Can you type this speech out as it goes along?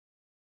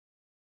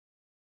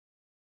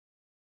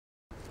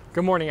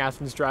Good morning,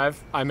 Athens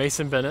Drive. I'm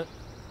Mason Bennett.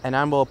 And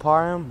I'm Will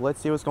Parham.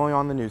 Let's see what's going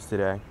on in the news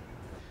today.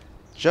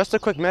 Just a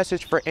quick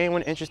message for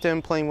anyone interested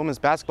in playing women's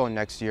basketball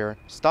next year.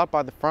 Stop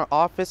by the front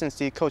office and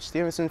see Coach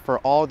Stevenson for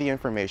all the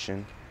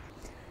information.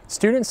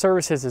 Student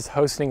Services is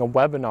hosting a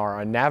webinar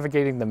on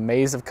navigating the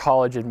maze of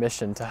college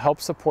admission to help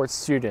support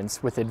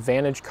students with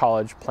Advantage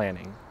College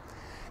planning.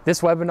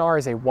 This webinar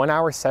is a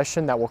 1-hour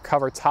session that will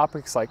cover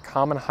topics like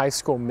common high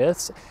school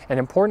myths and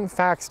important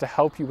facts to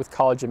help you with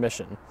college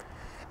admission.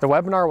 The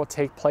webinar will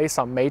take place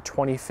on May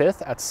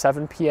 25th at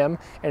 7 p.m.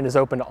 and is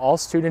open to all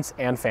students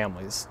and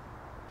families.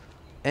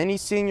 Any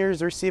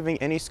seniors receiving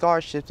any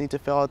scholarships need to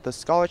fill out the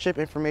scholarship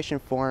information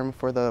form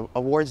for the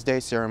Awards Day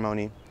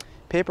ceremony.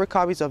 Paper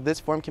copies of this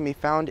form can be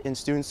found in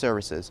Student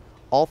Services.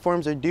 All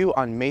forms are due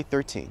on May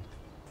 13th.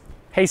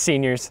 Hey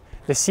seniors,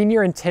 the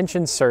Senior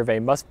Intention Survey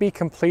must be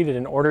completed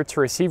in order to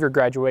receive your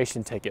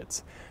graduation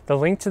tickets. The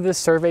link to this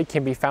survey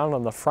can be found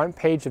on the front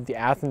page of the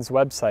Athens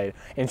website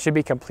and should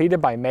be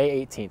completed by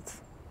May 18th.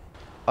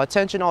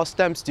 Attention all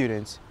STEM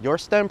students, your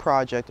STEM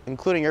project,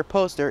 including your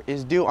poster,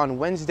 is due on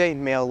Wednesday,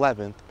 May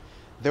 11th.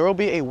 There will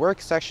be a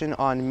work session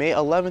on May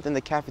 11th in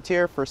the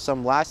cafeteria for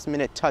some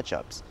last-minute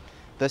touch-ups.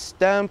 The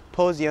STEM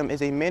Posium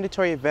is a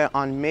mandatory event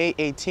on May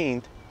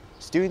 18th.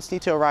 Students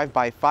need to arrive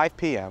by 5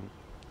 p.m.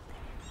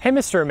 Hey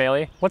Mr.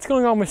 O'Malley, what's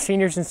going on with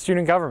seniors in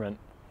student government?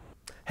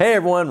 Hey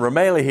everyone,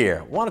 Romali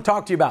here. Want to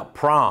talk to you about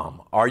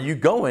prom. Are you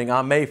going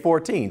on May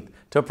 14th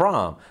to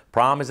prom?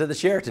 Prom is at the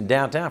Sheraton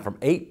downtown from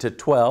 8 to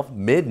 12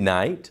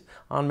 midnight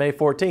on May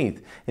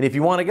 14th. And if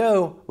you want to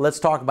go, let's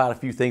talk about a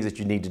few things that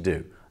you need to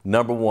do.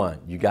 Number one,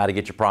 you got to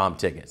get your prom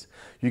tickets.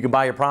 You can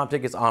buy your prom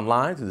tickets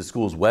online through the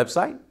school's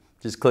website.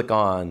 Just click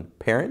on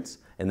Parents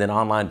and then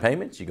Online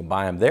Payments. You can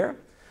buy them there.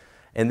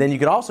 And then you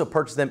can also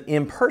purchase them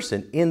in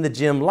person in the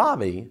gym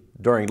lobby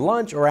during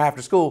lunch or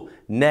after school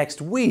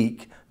next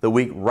week, the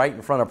week right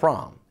in front of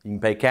prom. You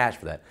can pay cash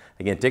for that.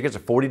 Again, tickets are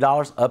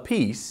 $40 a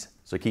piece,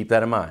 so keep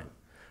that in mind.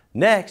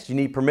 Next, you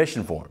need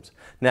permission forms.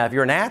 Now, if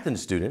you're an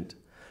Athens student,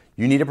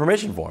 you need a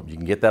permission form. You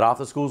can get that off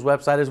the school's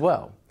website as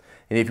well.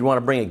 And if you want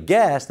to bring a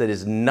guest that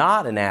is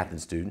not an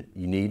Athens student,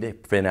 you need to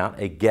print out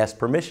a guest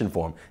permission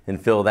form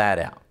and fill that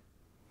out.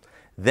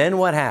 Then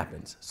what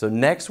happens? So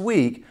next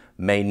week,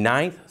 May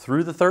 9th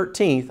through the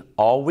 13th,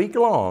 all week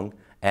long,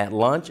 at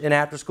lunch and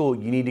after school,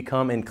 you need to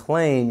come and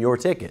claim your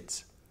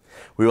tickets.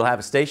 We will have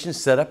a station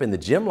set up in the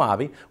gym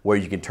lobby where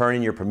you can turn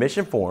in your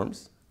permission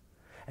forms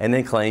and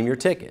then claim your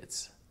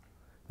tickets.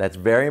 That's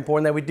very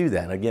important that we do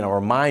that. And again, I'll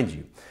remind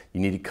you, you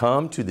need to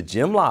come to the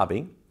gym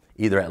lobby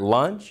either at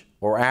lunch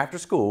or after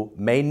school,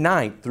 May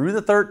 9th through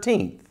the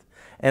 13th,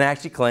 and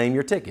actually claim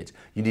your tickets.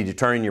 You need to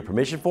turn in your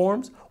permission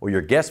forms or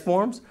your guest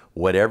forms,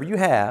 whatever you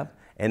have,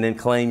 and then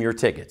claim your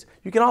tickets.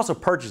 You can also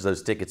purchase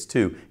those tickets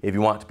too if you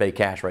want to pay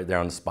cash right there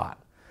on the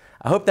spot.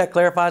 I hope that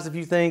clarifies a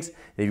few things.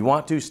 If you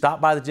want to, stop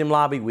by the gym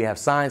lobby. We have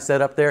signs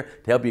set up there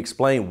to help you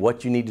explain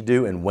what you need to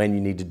do and when you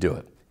need to do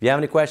it. If you have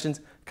any questions,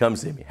 come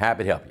see me.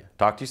 Happy to help you.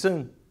 Talk to you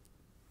soon.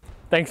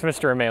 Thanks,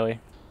 Mr. O'Malley.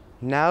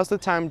 Now's the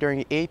time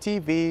during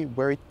ATV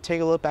where we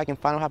take a look back and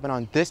find out what happened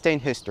on this day in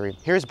history.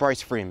 Here's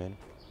Bryce Freeman.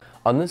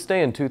 On this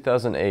day in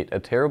 2008, a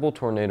terrible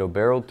tornado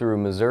barreled through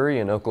Missouri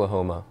and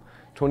Oklahoma.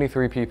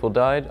 23 people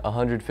died,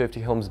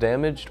 150 homes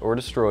damaged or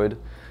destroyed,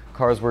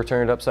 cars were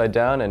turned upside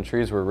down, and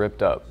trees were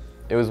ripped up.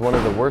 It was one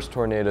of the worst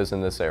tornadoes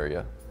in this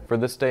area. For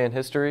this day in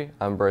history,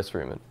 I'm Bryce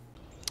Freeman.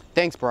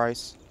 Thanks,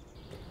 Bryce.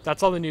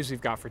 That's all the news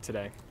we've got for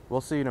today.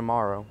 We'll see you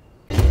tomorrow.